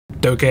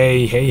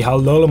Oké, hey,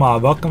 hallo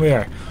allemaal, welkom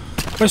weer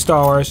bij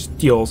Star Wars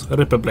The Old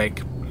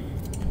Republic.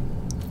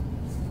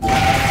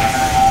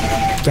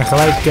 En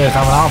gelijk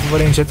gaan we een avond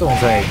weer inzetten, want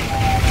hey,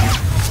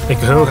 ik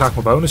wil heel graag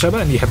mijn bonus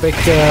hebben en die heb ik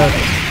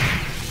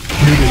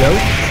nu dus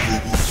ook.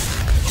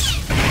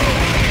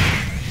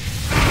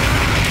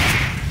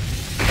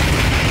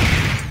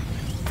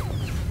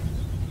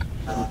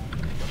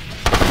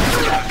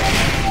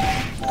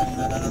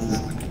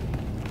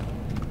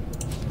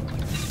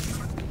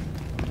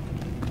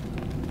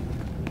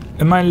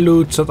 En mijn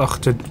loot zat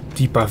achter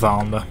die paar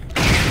vijanden.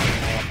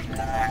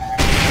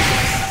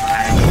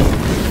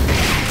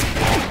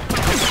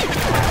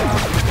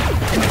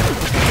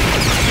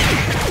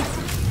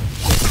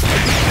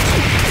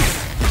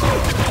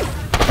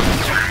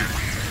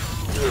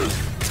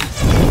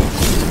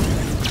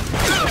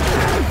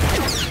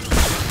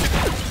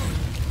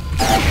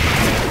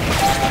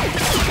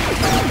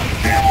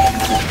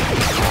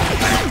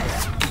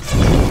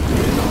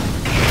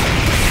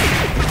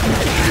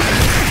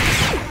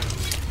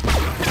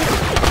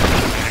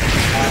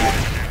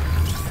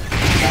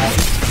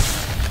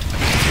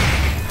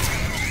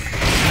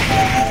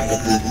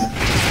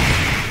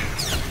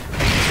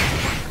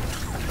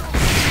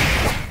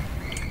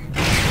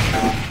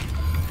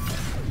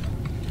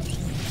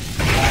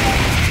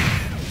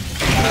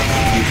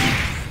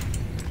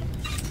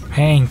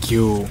 Thank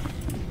you.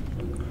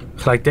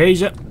 Gelijk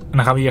deze. En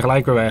dan gaan we hier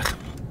gelijk weer weg.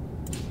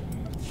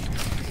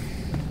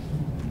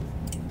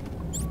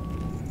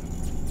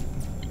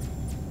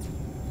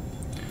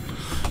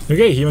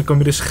 Oké, hiermee kom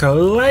je dus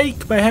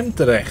gelijk bij hem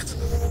terecht.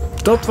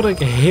 Dat vond ik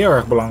heel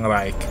erg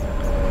belangrijk.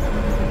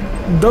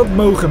 Dat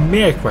mogen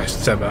meer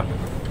quests hebben.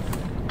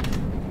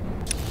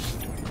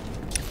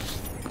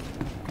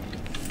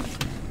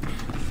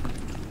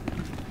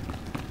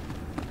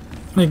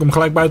 Ik kom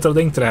gelijk buiten dat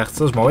ding terecht.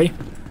 Dat is mooi.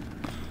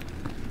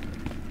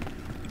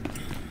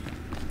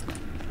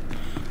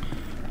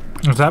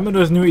 Dan gaan we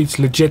dus nu iets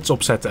legits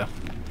opzetten.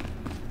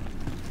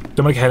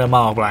 Daar ben ik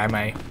helemaal blij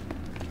mee.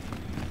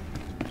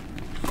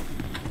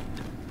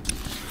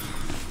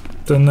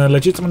 Een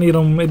legit manier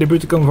om in de buurt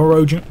te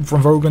komen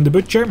van Rogan the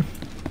Butcher.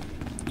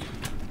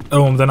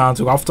 Om hem daarna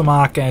natuurlijk af te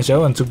maken en zo.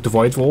 En natuurlijk de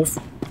Void Wolf.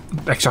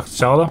 Exact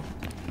hetzelfde. Dat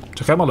zou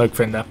ik helemaal leuk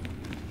vinden.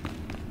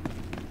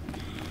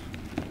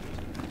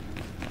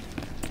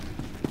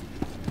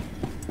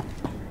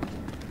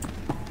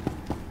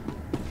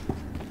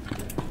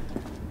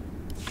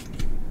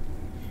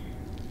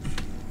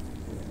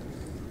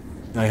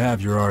 I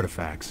have your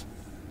artifacts.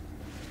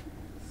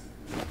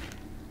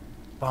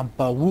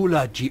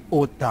 Pampawula ji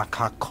ota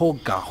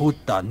kakoga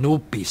huta no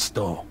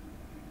pisto.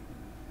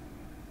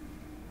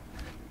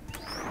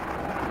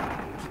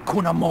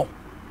 Kuna mo.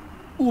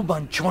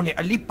 Uban chone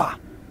alipa.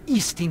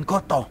 Istin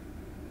koto.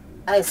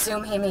 I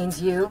assume he means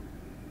you?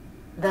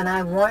 Then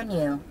I warn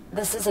you,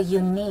 this is a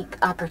unique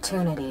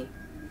opportunity.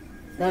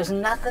 There's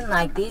nothing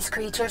like these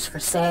creatures for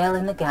sale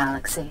in the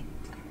galaxy.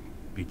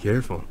 Be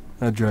careful.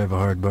 I drive a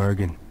hard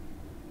bargain.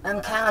 I'm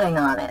counting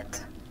on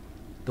it.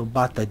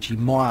 Tobata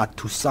jimoa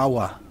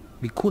tusawa.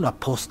 Mikuna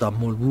posta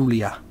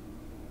morulia.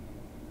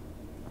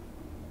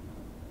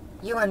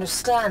 You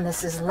understand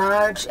this is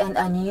large and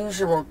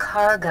unusual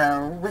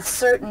cargo with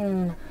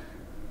certain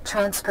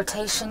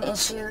transportation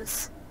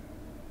issues?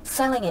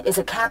 Selling it is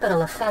a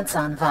capital offense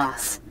on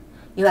Voss.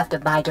 You have to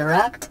buy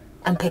direct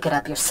and pick it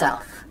up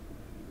yourself.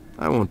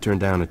 I won't turn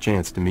down a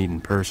chance to meet in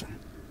person.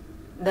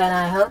 Then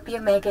I hope you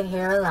make it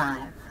here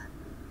alive.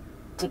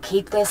 To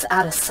keep this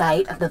out of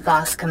sight of the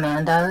Voss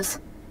commandos,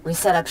 we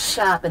set up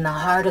shop in the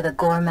heart of the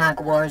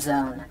Gormak war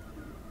zone.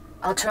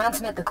 I'll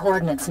transmit the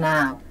coordinates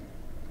now.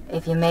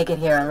 If you make it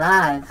here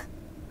alive,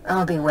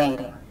 I'll be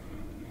waiting.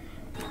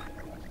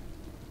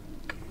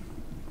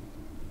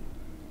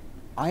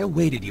 I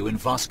awaited you in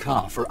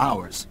Voskar for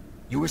hours.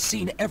 You were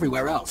seen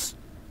everywhere else.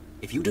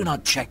 If you do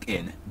not check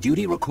in,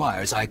 duty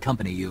requires I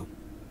accompany you.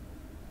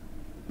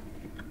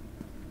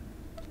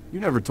 You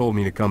never told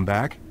me to come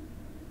back.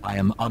 I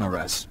am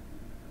Honoris.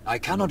 I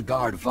cannot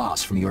guard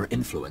Voss from your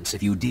influence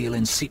if you deal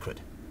in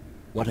secret.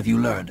 What have you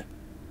learned?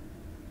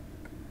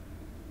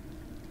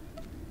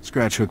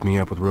 Scratch hooked me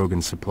up with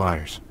Rogan's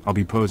suppliers. I'll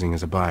be posing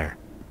as a buyer.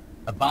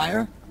 A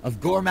buyer? Of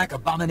Gormak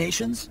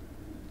abominations?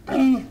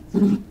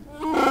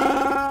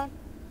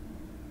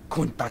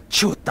 Kunta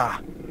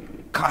chuta.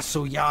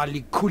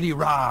 Kasuyali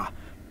kulira.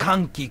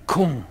 Kanki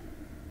kung.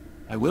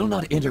 I will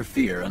not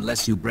interfere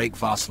unless you break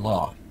Voss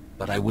law,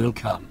 but I will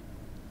come.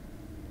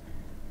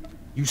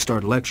 You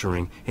start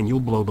lecturing, and you'll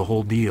blow the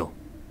whole deal.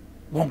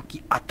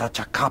 Wonki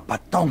atachakapa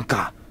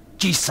tonka.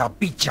 Jisa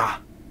bicha.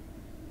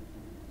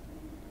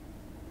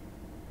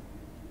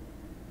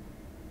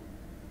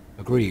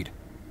 Agreed.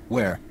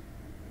 Where?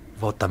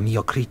 Vota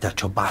miokrita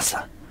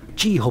chobasa.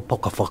 Jiho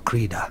poka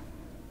fokrida.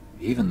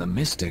 Even the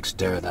mystics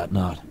dare that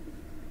not.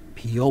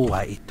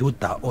 Pioa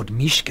ituta od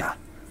mishka.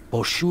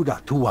 Boshuda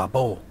tua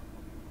bo.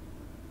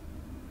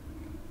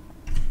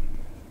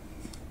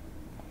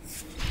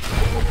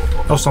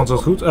 Afstand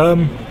is goed.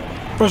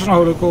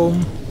 Personal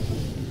holocom.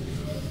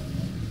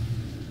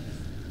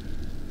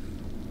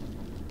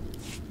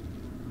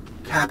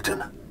 Cap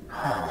Captain.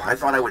 Oh, I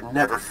thought I would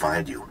never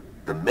find you.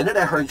 The minute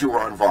I heard you were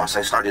on Voss,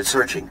 I started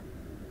searching.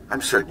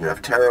 I'm certain you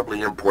have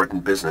terribly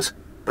important business,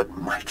 but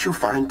might you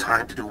find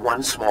time to do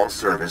one small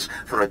service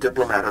for a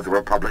diplomat of the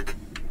Republic?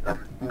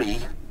 Me?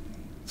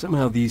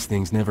 Somehow these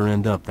things never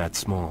end up that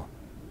small.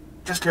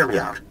 Just hear me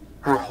out.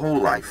 Her whole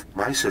life,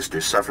 my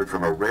sister suffered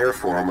from a rare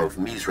form of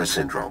Misra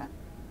syndrome.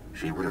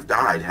 She would have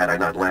died had I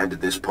not landed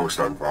this post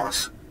on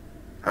Voss.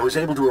 I was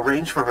able to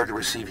arrange for her to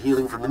receive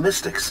healing from the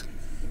mystics.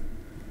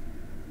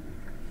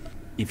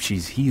 If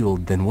she's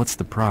healed, then what's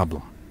the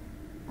problem?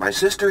 My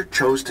sister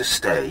chose to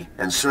stay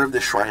and serve the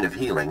Shrine of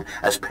Healing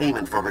as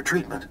payment for her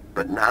treatment.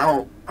 But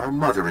now, our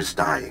mother is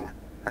dying,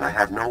 and I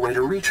have no way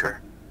to reach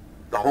her.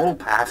 The whole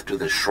path to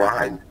the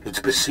shrine, it's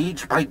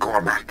besieged by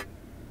Gormak.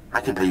 I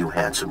can pay you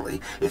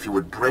handsomely if you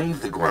would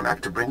brave the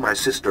Gormak to bring my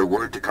sister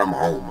word to come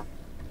home.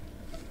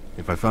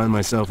 If I find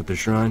myself at the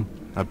shrine,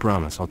 I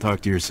promise I'll talk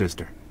to your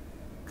sister.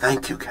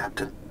 Thank you,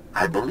 Captain.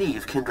 I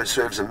believe Kindra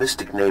serves a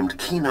mystic named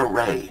Kina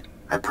Ray.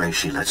 I pray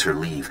she lets her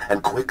leave,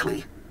 and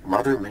quickly.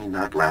 Mother may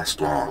not last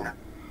long.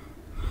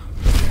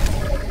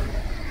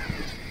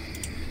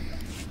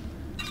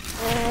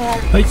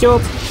 Weet je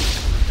wat?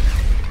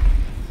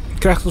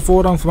 Krijgt het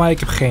voorrang van mij? Ik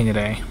heb geen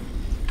idee.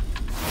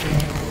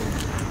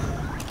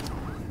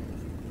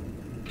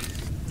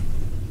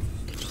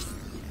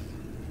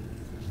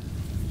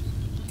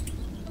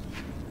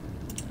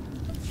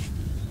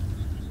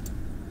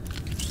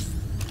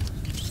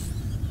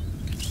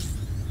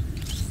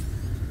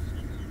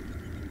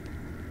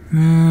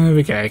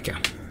 Even kijken.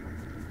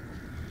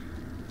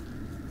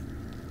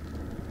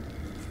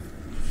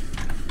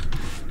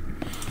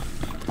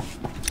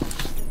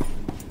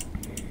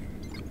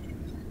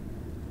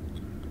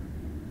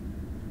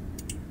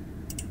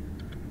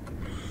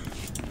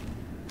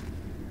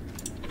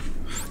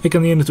 Ik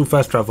kan hier naartoe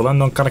fast travelen en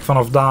dan kan ik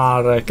vanaf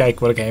daar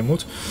kijken waar ik heen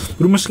moet. Ik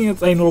bedoel, misschien dat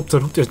het ene op de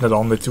route is naar de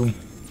andere toe.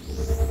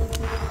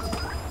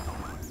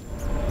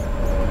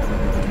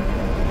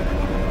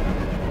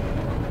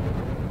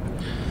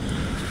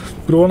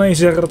 Ik bedoel, alleen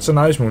zeggen dat ze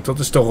naar huis moet, dat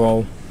is toch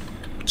wel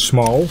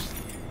smal.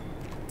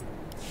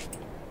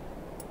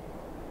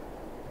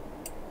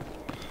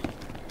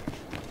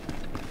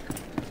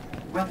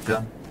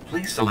 Welcome.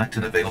 Please select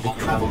an available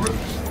travel route.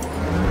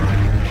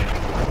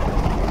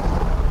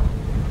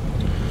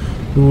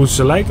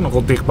 Ze lijken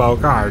nogal dicht bij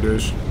elkaar,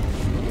 dus.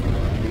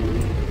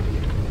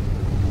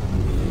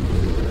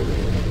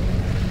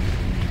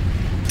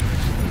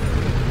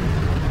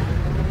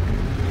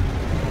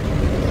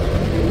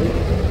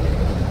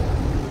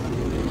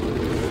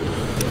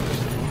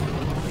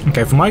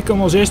 Oké, voor mij komen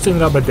we als eerste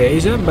inderdaad bij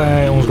deze,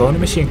 bij onze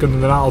woningmissie, en kunnen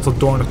we daarna altijd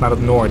door nog naar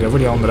het noorden voor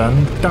die andere.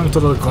 En dank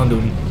dat ik gewoon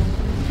doen.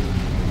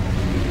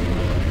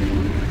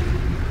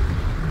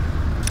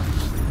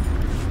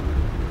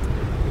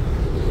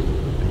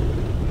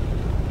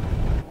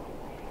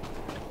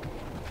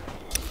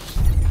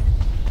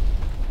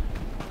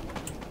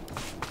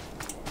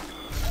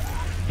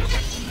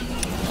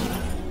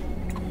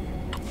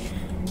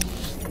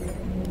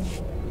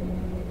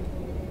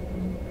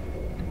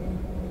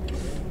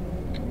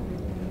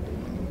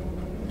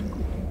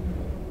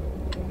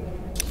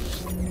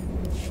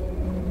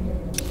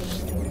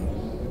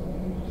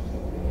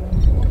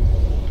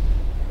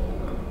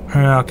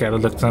 Ja, oké,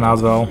 dat lukt inderdaad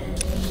wel.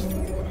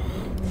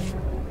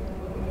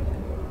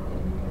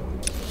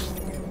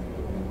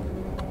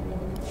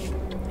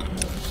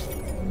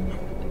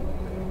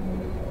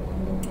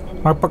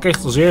 Maar ik pak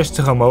echt als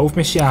eerste gewoon mijn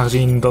hoofdmissie,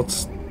 aangezien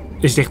dat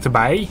is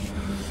dichterbij.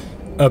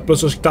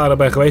 Plus als ik daar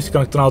ben geweest,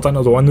 kan ik dan altijd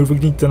nog door. En dan hoef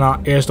ik niet daarna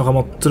eerst nog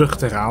allemaal terug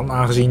te gaan.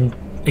 Aangezien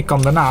ik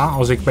kan daarna,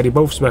 als ik bij die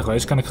bovenste ben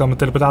geweest, kan ik gewoon mijn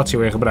teleportatie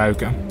weer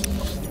gebruiken.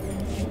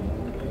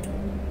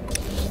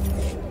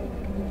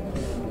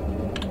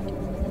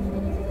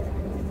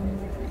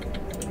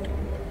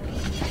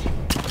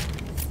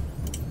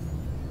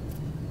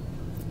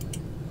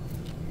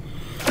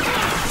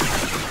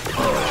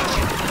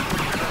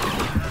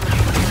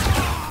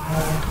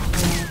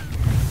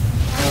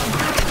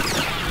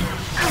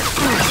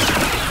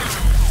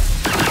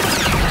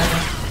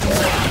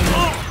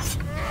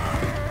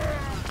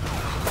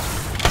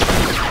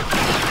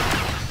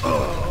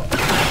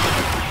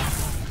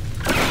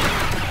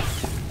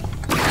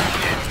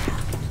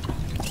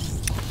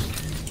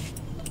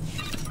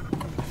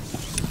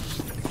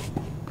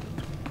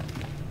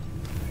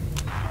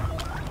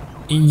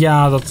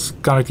 Ja, dat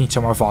kan ik niet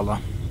zomaar vallen.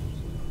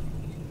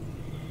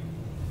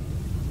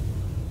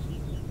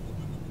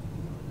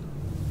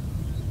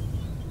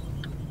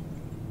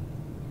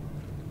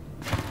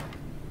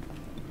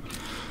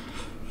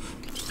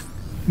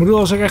 Ik bedoel,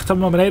 als ik echt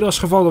naar beneden was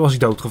gevallen, dan was ik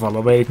doodgevallen.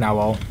 Dat weet ik nou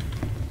al.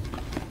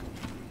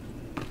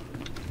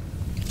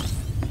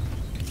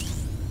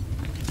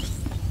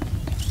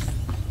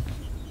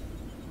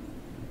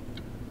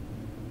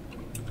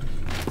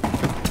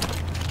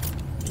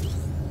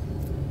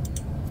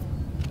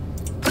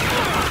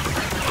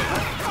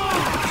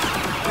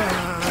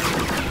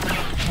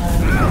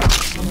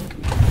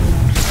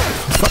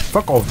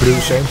 Fuck off,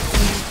 Bruce.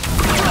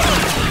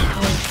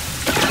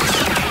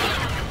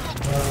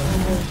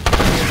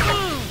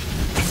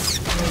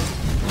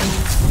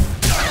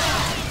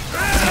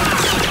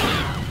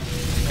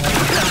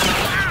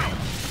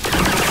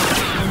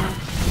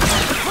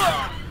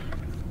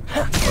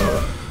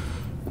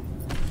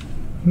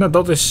 Nou,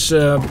 dat is...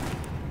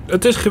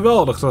 het is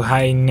geweldig dat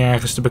hij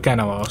nergens te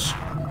bekennen was.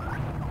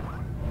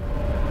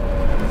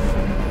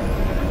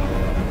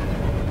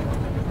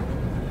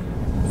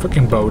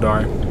 Fucking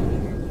Bodar.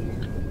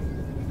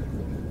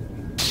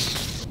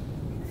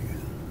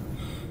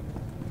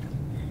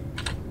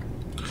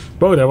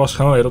 Bodar was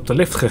gewoon weer op de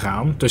lift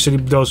gegaan. Tussen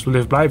die doos op de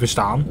lift blijven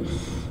staan.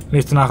 En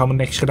heeft daarna helemaal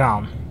niks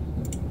gedaan.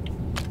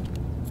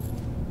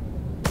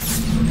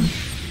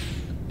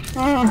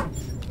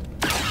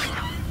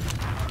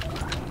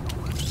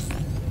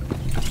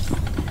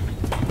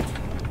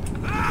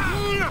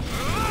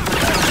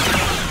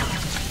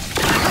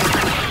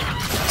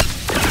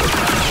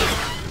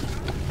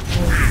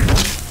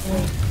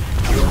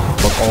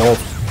 Wat op.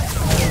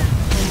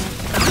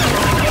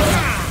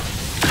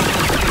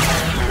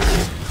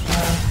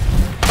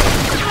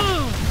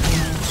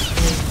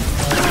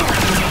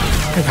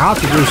 Ik haat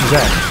die bruises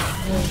echt.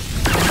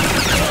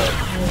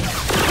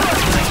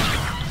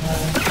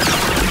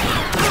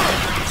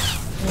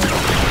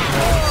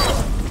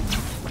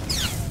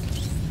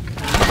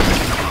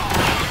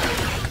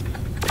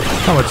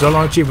 Nou, het is wel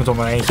een achievement om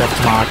er eentje af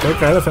te maken.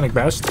 Oké, dat vind ik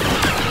best.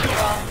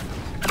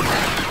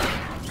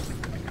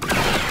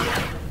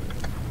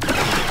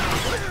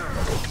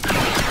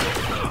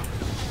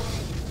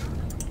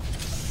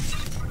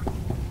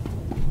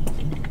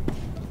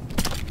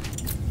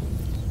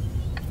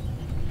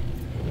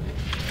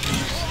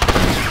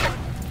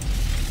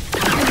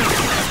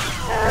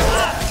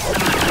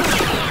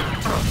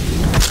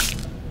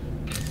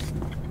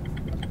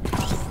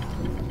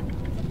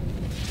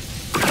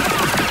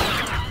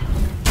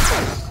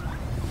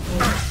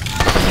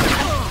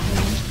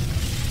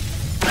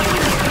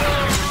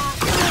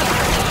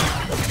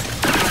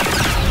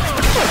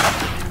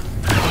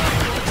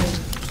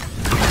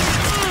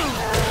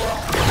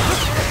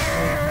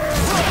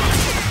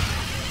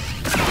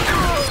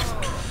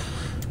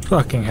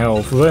 Fucking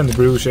hell, vervelende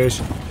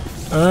bruises.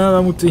 We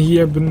moeten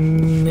hier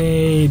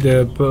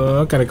beneden.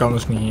 Kan ik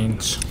anders niet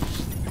eens.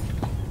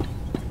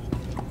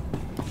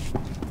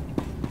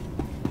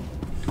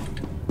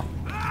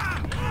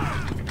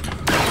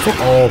 Fuck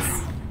off.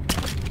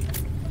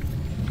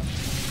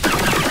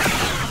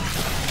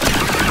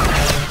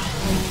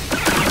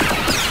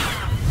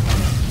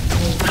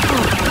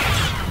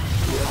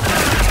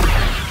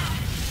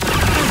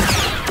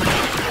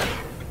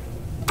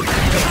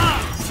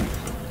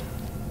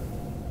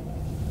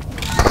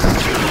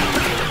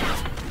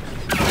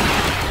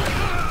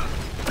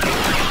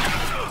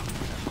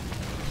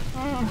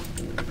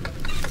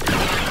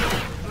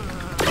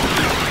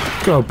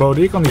 Zo,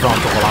 Bodie, ik kan die van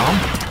toch wel aan.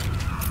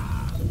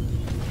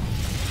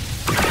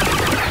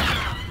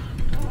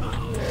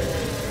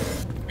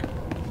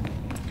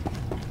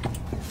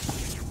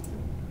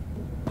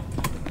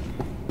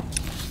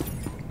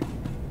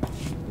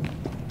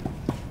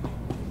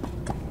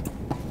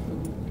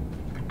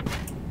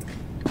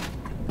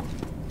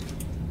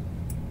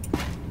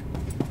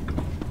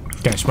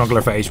 Oké,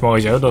 Smuggler face,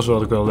 mooi zo, dat is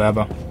wat ik wilde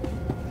hebben.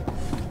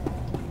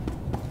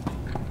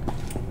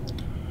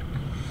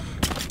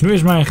 Nu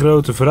is mijn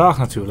grote vraag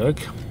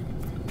natuurlijk.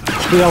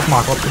 Als je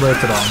afmaakt, wat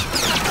gebeurt er dan?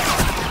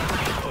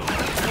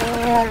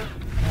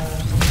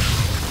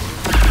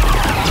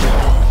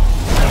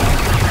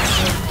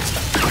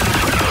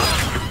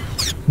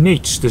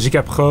 Niets, dus ik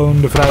heb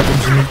gewoon de vrijheid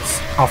om ze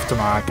niet af te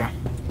maken.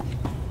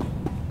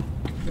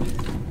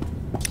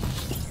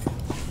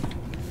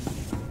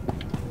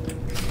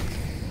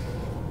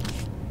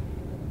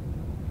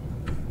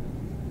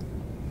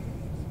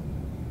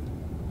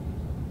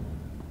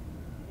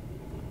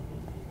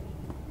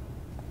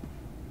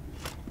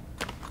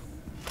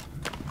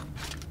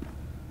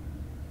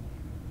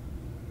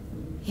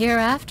 Here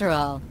after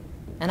all.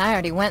 And I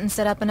already went and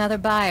set up another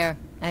buyer.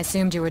 I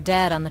assumed you were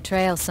dead on the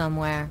trail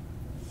somewhere.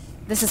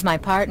 This is my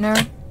partner.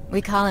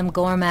 We call him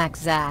Gormak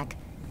Zach.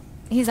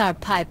 He's our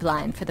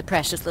pipeline for the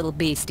precious little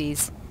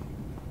beasties.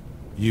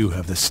 You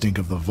have the stink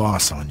of the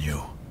Voss on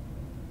you.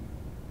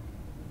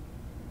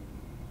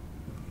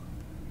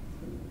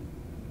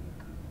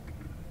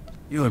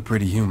 You look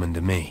pretty human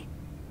to me.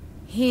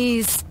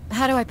 He's,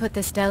 how do I put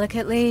this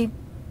delicately?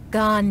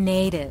 Gone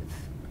native.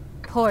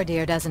 Poor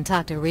dear doesn't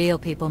talk to real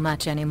people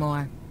much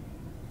anymore.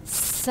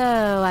 So,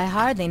 I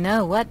hardly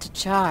know what to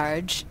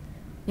charge.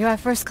 You're our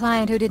first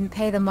client who didn't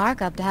pay the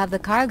markup to have the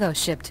cargo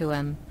shipped to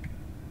him.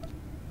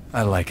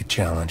 I like a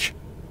challenge.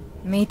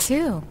 Me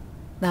too.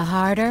 The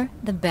harder,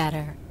 the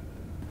better.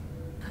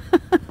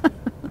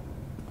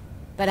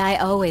 But I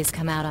always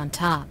come out on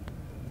top,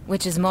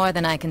 which is more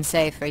than I can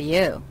say for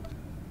you.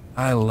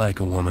 I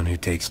like a woman who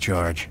takes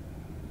charge.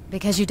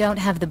 Because you don't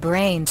have the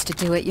brains to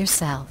do it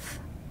yourself.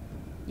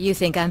 You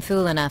think I'm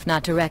fool enough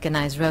not to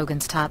recognize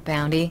Rogan's top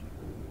bounty?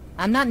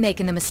 I'm not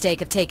making the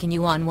mistake of taking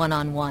you on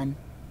one-on-one.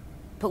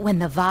 But when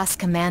the Voss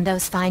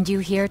commandos find you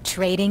here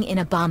trading in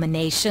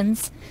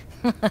abominations,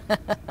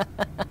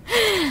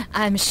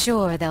 I'm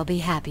sure they'll be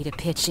happy to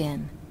pitch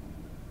in.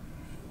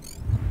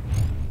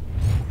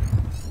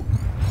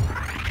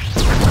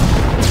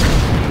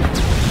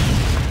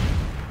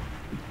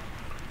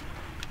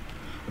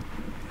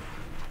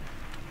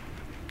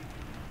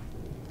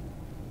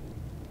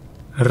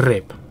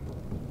 Rip.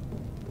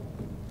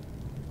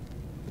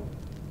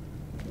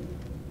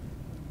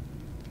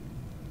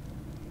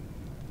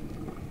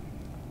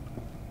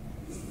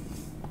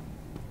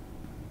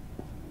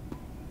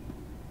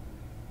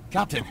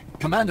 Captain,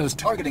 commandos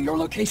targeting your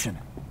location.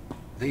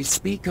 They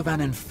speak of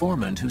an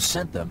informant who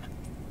sent them.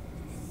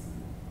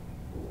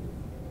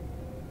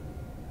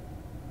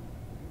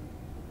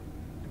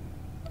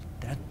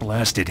 That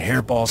blasted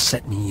hairball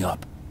set me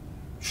up.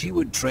 She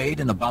would trade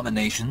in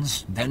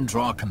abominations, then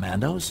draw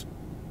commandos?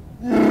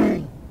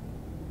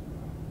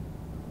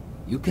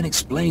 You can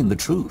explain the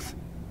truth.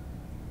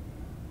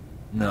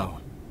 No.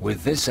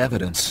 With this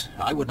evidence,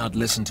 I would not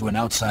listen to an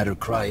outsider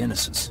cry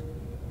innocence.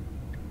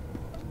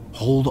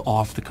 Hold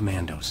off the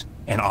commandos,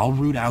 and I'll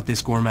root out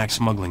this Gormak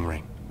smuggling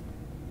ring.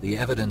 The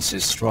evidence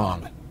is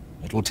strong.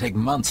 It will take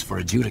months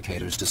for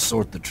adjudicators to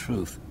sort the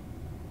truth.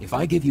 If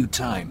I give you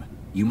time,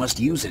 you must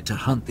use it to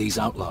hunt these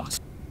outlaws.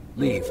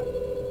 Leave.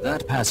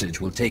 That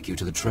passage will take you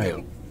to the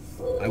trail.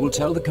 I will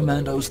tell the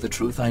commandos the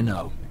truth I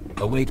know.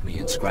 Await me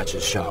in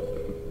Scratch's shop.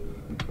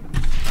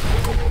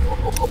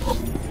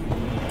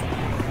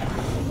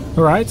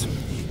 Alright.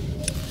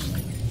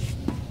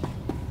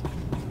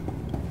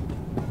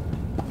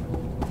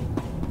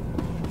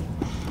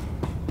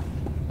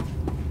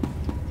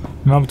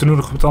 We moeten nu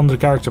nog met andere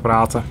karakter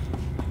praten.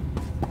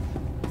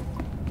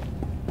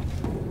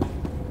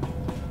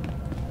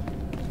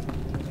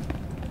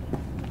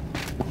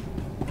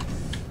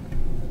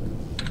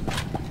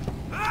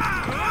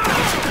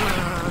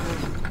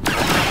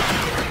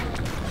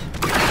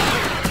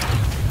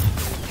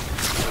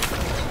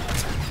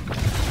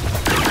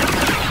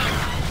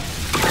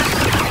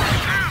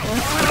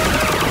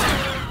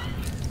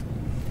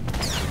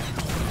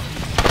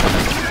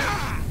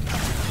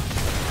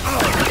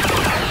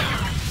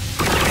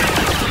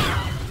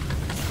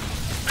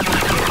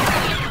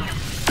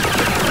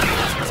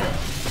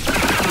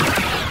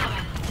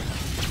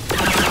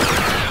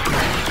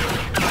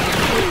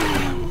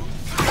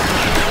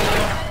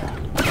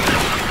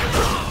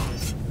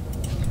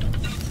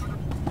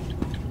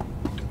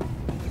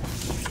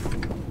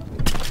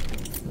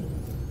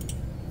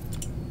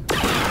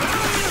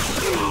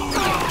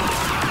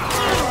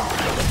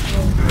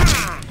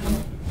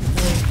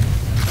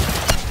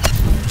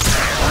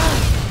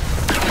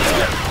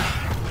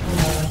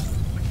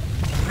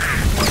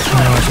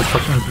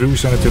 Bruce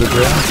zijn natuurlijk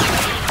weer.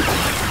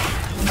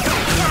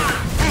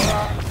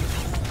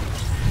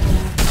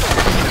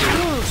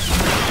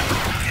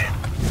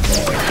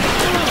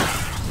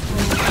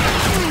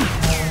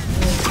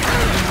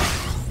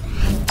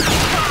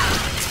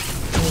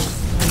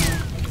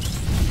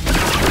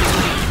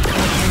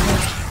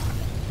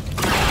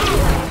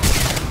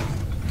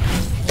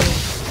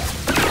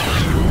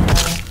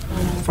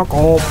 Fuck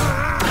off.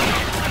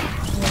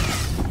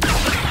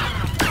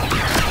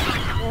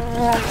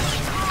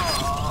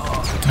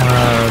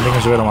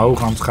 Dingen zijn weer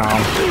omhoog aan het gaan.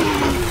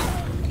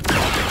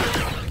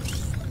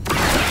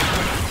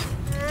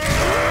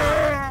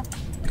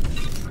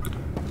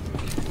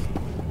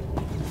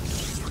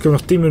 Ik heb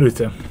nog 10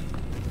 minuten.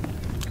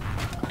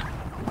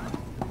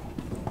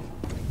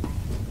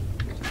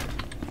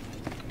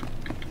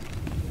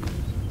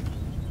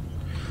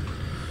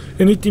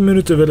 In die 10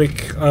 minuten wil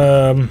ik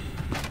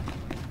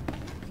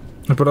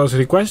een product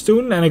request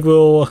doen en ik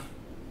wil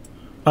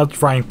uit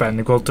frying pan.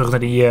 Ik wil terug naar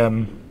die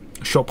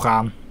shop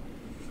gaan.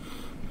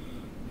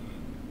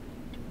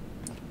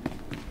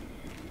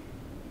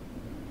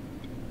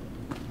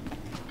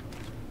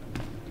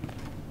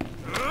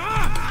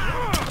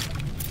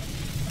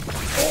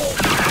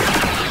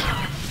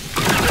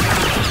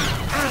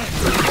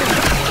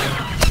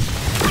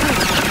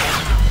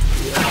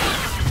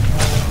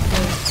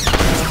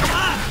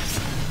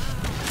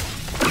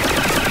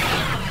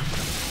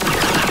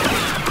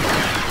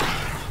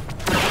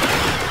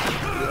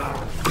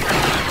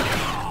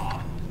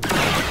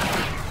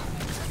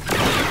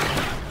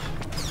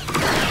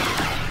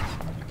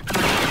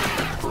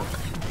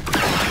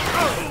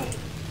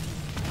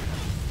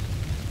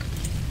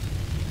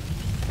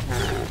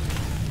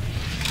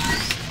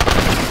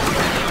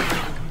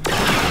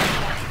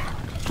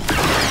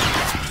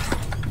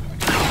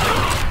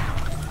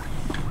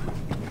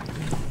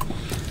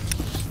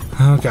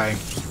 Oké,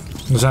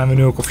 dan zijn we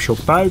nu ook officieel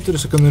buiten,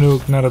 dus dan kunnen we nu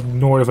ook naar het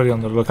noorden van die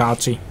andere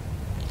locatie.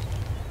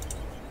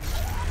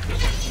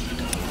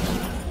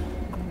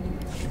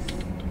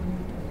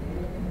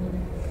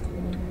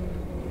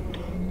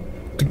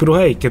 Ik bedoel,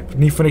 hey, ik heb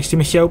niet voor niks die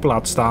missie open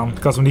laten staan.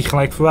 Ik had hem niet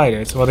gelijk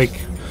verwijderd, wat ik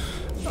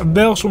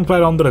wel soms bij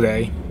de andere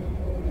deed.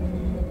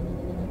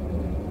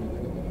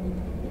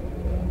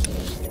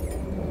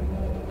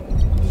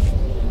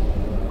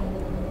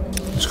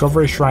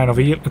 Discovery Shrine of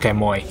hier. Oké,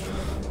 mooi.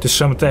 Het is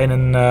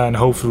zometeen een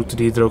hoofdroute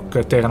die er ook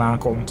tegenaan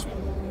komt.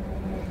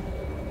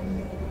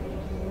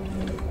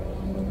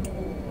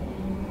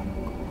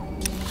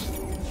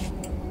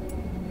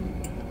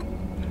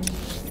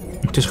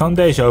 Het is gewoon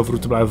deze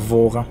hoofdroute blijven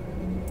volgen.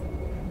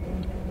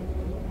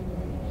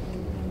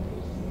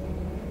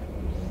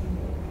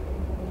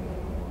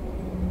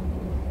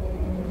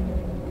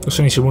 Dat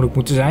zou niet zo moeilijk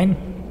moeten zijn.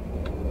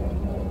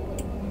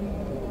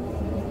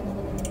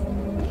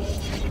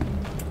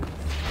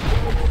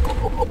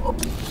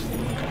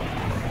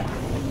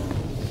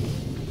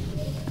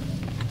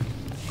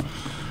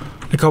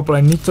 Ik hoop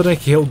alleen niet dat ik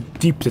heel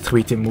diep dit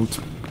gebied in moet.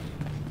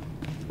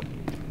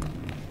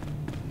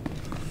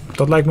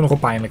 Dat lijkt me nogal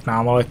pijnlijk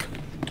namelijk.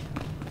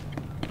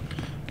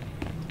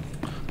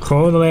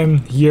 Gewoon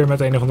alleen hier met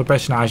een of ander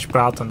personage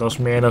praten en dat is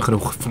meer dan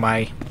genoeg voor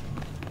mij.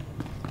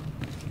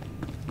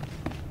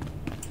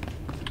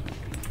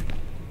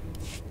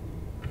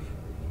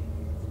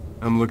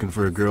 I'm looking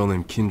for a girl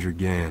named Kendra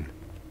Gann.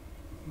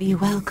 Be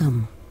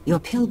welcome.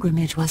 Your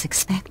pilgrimage was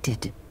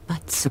expected,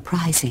 but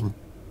surprising.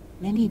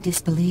 Many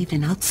disbelieved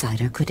an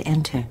outsider could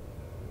enter.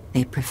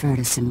 They preferred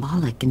a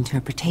symbolic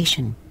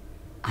interpretation.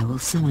 I will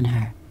summon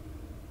her.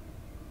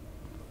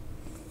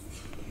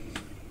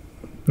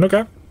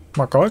 Oké,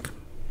 makkelijk.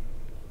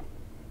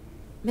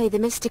 May the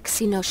mystics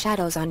see no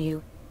shadows on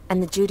you,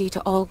 and the duty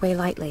to all weigh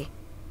lightly.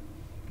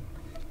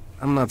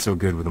 I'm not so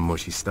good with the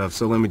mushy stuff,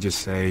 so let me just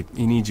say,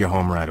 he needs you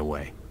home right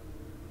away.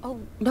 Oh,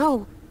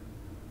 no.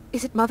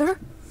 Is it Mother?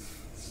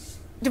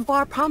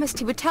 Devar promised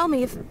he would tell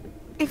me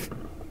if...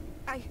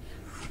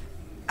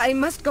 I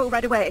must go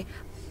right away.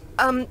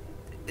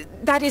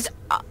 That is,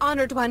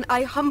 honored one,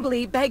 I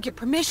humbly beg your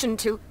permission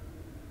to...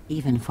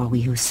 Even for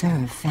we who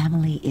serve,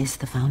 family is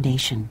the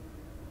foundation.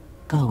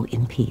 Go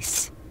in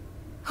peace.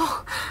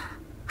 Oh,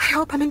 I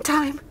hope I'm in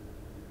time.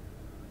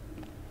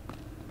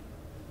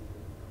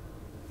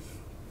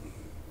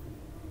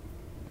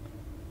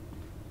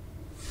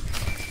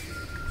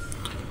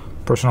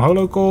 Personal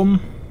holocom.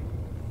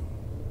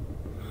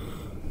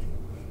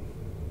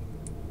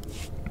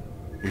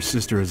 Your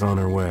sister is on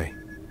her way.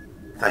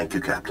 Thank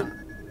you, Captain.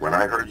 When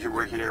I heard you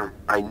were here,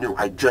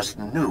 I just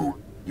knew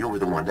you were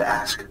the one to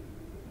ask.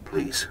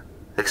 Please,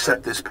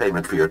 accept this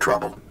payment for your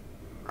trouble.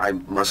 I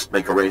must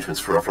make arrangements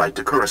for a flight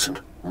to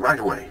Coruscant, right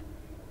away.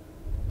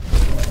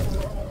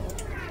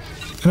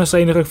 En dat is het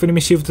enige wat ik voor de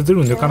missie hoef te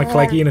doen. Dan kan ik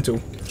gelijk hier naartoe.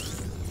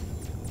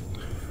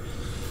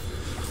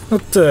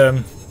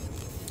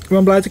 Ik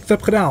ben blij dat ik het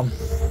heb gedaan.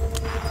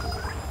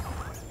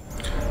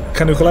 Ik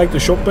ga nu gelijk de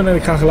shoppen en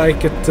ik ga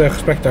gelijk het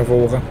gesprek daar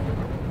volgen.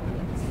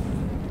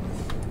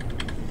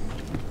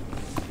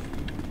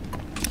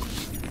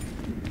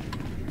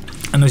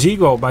 En dan zie ik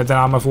wel bij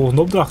daarna mijn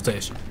volgende opdracht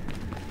is.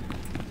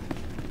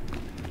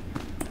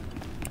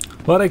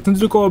 Waar ik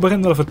natuurlijk al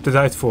begin dat we de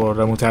tijd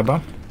voor moet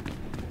hebben.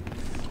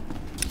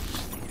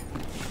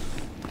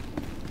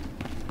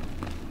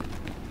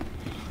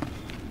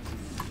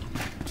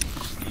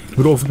 Ik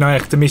bedoel, of ik nou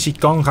echt de missie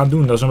kan gaan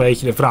doen, dat is een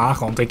beetje de vraag.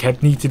 Want ik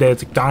heb niet het idee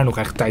dat ik daar nog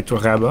echt tijd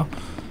voor heb.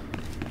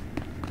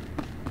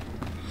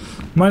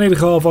 Maar in ieder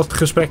geval wat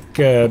gesprek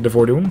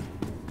ervoor doen.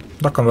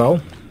 Dat kan wel.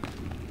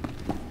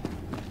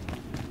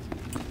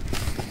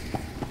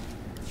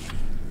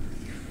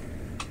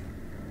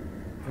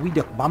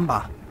 Widak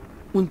Bamba.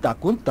 Unta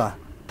kunta.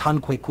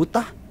 Tanque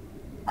kuta.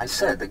 I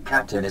said the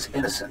captain is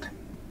innocent.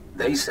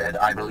 They said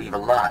I believe a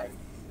lie.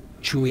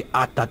 Chui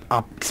atat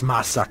ap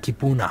xmasa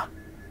kipuna.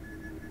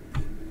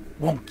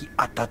 Wonki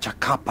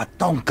atachakapa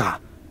tonka.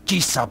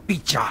 Jisa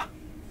picha.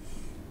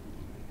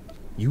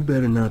 You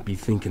better not be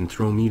thinking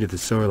throw me to the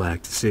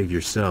Sarlacc to save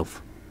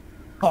yourself.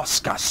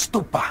 Oscar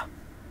stupa.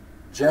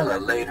 Jella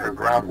laid her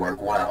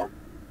groundwork well.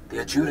 The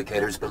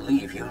adjudicators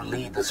believe you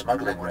lead the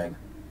smuggling ring.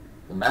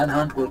 The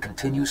manhunt will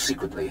continue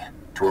secretly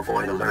to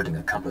avoid alerting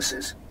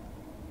accomplices.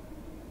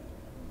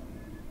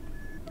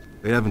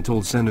 They haven't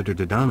told Senator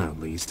Dodonna, at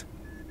least.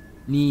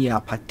 Nia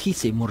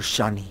patise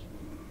murshani.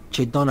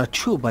 Che dona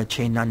chuba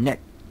che nanet.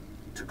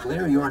 To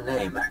clear your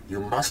name, you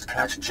must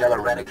catch Jella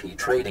Reneki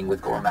trading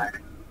with Gormak.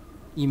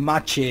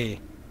 Imache.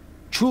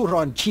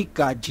 Churon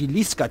chica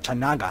jiliska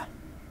chanaga.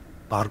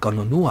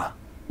 Barganunua.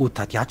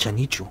 Utatyacha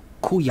nichu.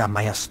 Kuya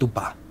maya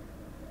stupa.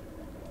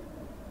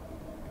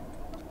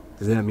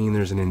 Does that mean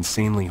there's an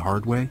insanely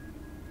hard way?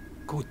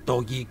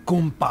 Kutogi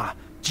kumpa.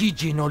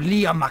 Gigi no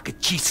lia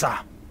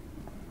makachisa.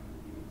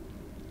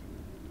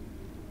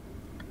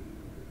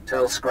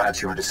 Tell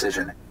Scratch your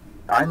decision.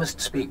 I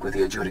must speak with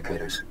the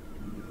adjudicators.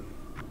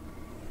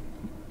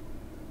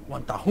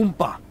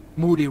 Wantahumpa.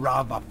 Muri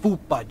rava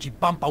fupa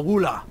jipampa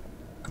wula.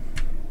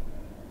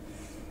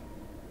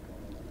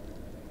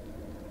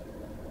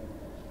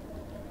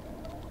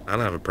 I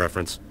don't have a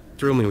preference.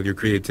 Thrill me with your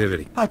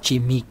creativity.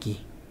 Pachimiki.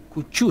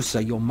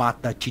 Kuchusa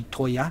yomata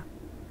chitoya.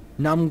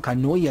 Nam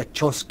kanoya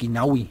choski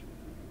nawi.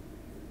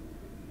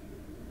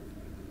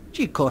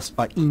 Chikos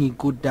pa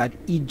inigudad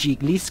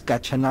ijigliska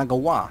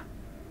chanagawa.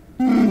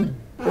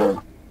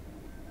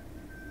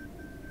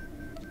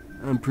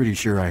 I'm pretty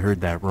sure I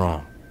heard that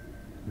wrong.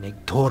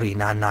 Negtori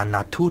na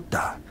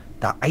natuta.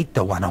 Ta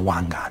aita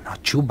wanawanga na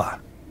chuba.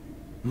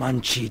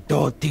 Manchi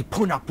do ti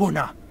puna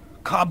puna.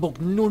 Kabuk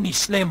nuni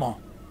slemo.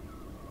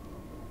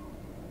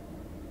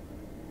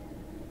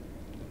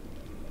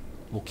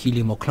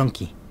 Wakili mo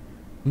clunky.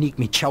 Nik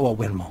mi chawa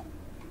welmo.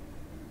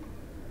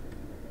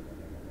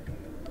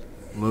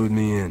 Load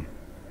me in.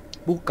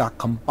 Buka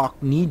kampak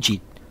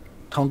nijit.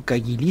 Tonka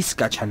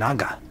yiliska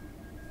chanaga.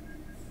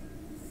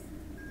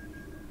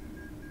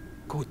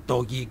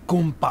 Kutogi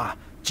gumpa.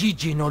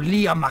 Gigi no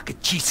lia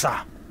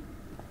makachisa.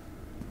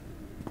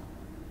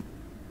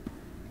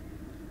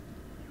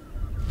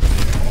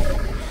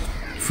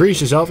 Freeze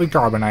jezelf in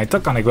carbonite,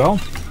 dat kan ik wel.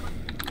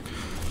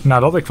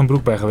 Nadat ik van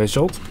broek ben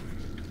gewisseld.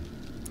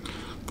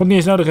 Wat niet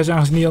eens nodig is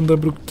aangezien die andere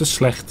broek te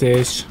slecht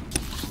is.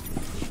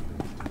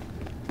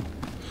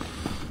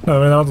 Nou, we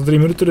hebben een aantal 3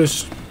 minuten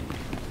dus.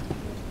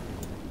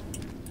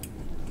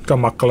 Kan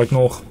makkelijk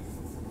nog.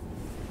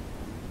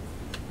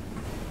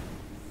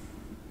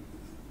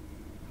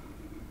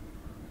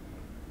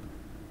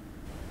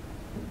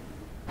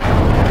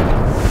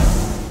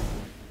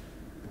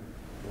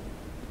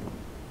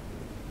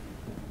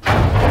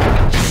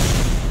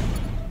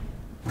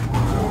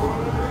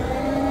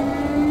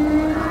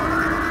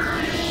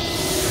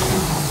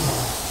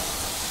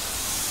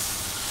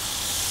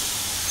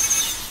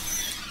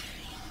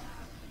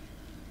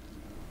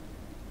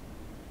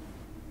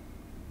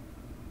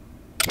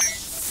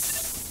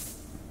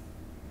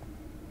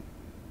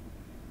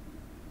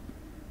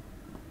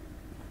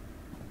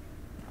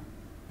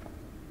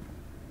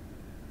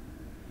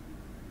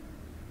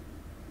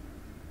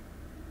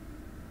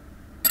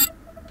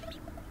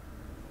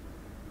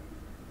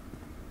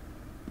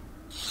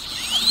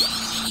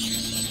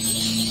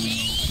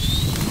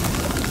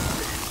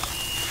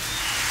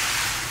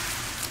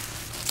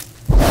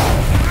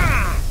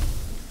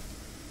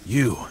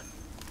 You.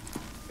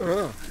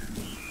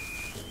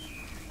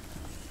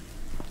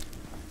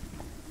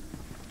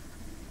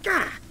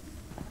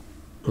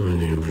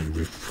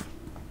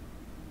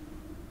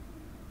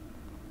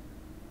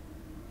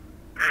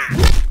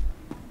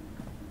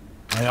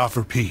 I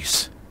offer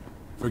peace.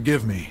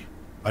 Forgive me.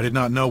 I did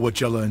not know what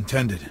Jella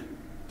intended,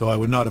 though I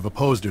would not have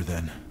opposed her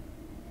then.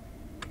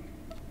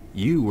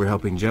 You were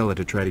helping Jella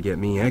to try to get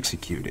me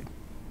executed.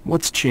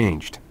 What's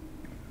changed?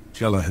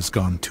 Jella has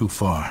gone too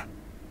far.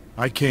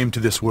 I came to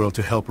this world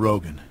to help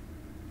Rogan.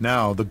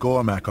 Now the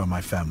Gormak are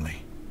my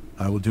family.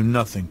 I will do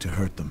nothing to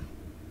hurt them.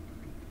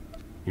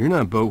 You're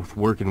not both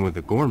working with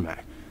the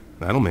Gormak.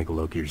 That'll make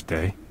Lokir's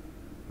day.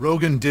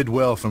 Rogan did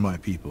well for my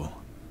people.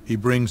 He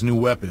brings new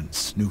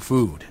weapons, new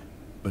food.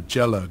 But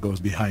Jella goes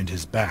behind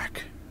his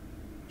back.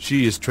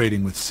 She is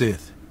trading with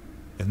Sith,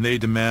 and they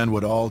demand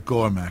what all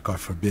Gormak are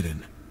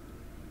forbidden.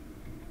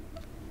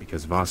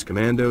 Because Voss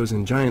commandos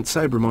and giant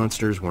cyber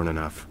monsters weren't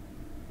enough.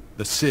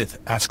 The Sith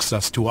asks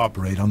us to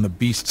operate on the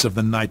beasts of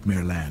the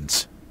Nightmare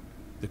Lands.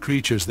 The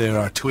creatures there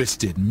are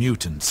twisted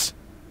mutants.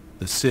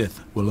 The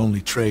Sith will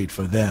only trade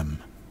for them.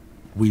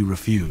 We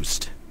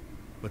refused.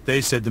 But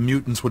they said the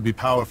mutants would be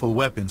powerful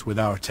weapons with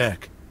our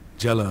tech.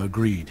 Jella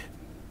agreed.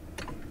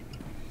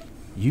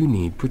 You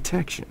need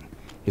protection.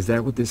 Is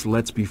that what this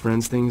Let's Be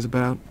Friends thing's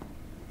about?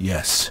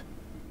 Yes.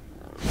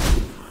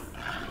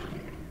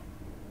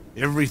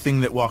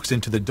 Everything that walks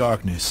into the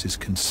darkness is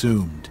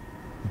consumed,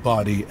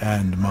 body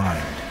and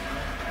mind.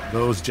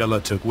 Those Jella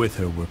took with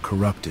her were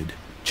corrupted,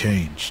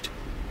 changed,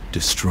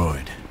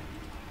 destroyed.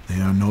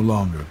 They are no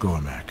longer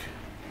Gormak.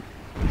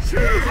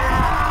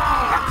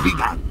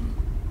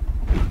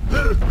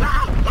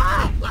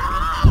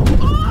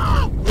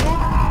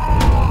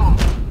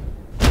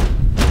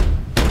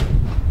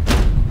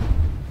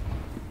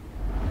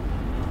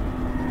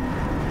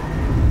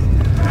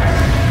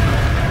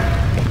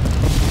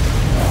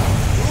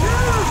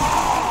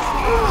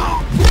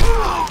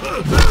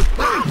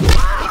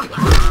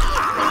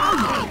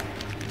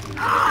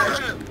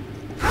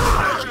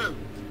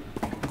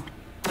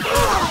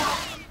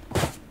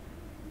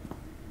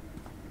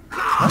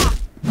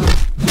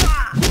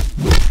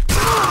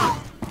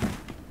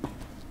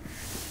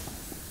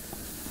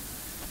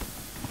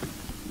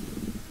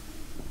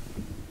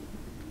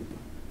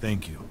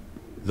 Thank you.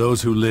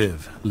 Those who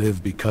live,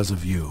 live because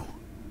of you.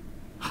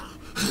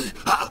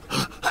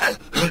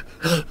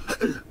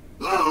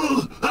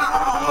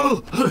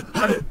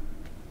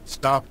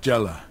 Stop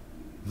Jella.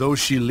 Those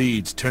she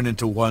leads turn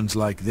into ones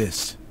like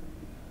this.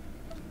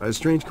 By a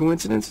strange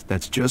coincidence,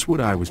 that's just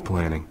what I was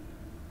planning.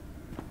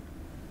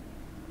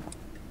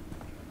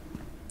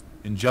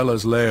 In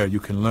Jella's lair, you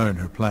can learn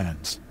her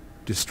plans.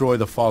 Destroy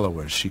the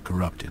followers she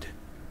corrupted.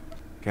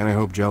 Can I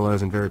hope Jella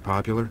isn't very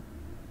popular?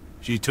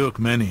 She took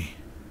many.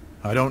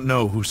 I don't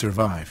know who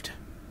survived.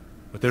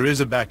 But there is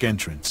a back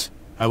entrance.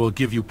 I will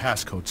give you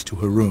passcodes to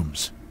her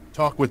rooms.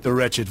 Talk with the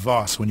wretched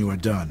Voss when you are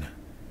done.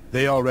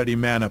 They already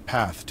man a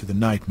path to the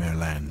Nightmare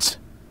Lands.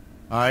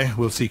 I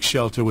will seek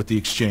shelter with the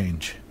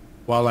exchange.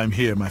 While I'm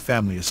here, my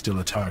family is still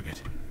a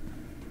target.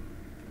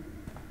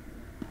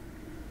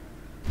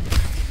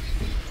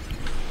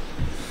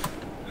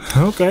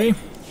 Oké.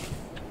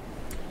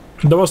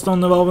 Dat was dan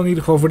wel in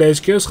ieder geval voor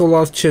deze keer. De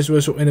laatste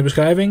chestwissel in de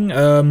beschrijving.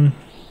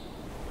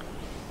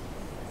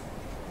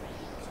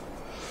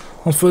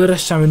 Want voor de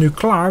rest zijn we nu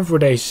klaar voor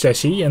deze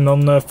sessie. En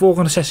dan de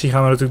volgende sessie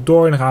gaan we natuurlijk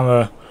door. En dan gaan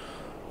we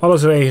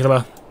alles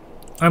regelen.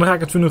 En dan ga ik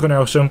het voor nu gewoon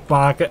ergens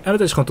maken. En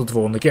het is gewoon tot de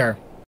volgende keer.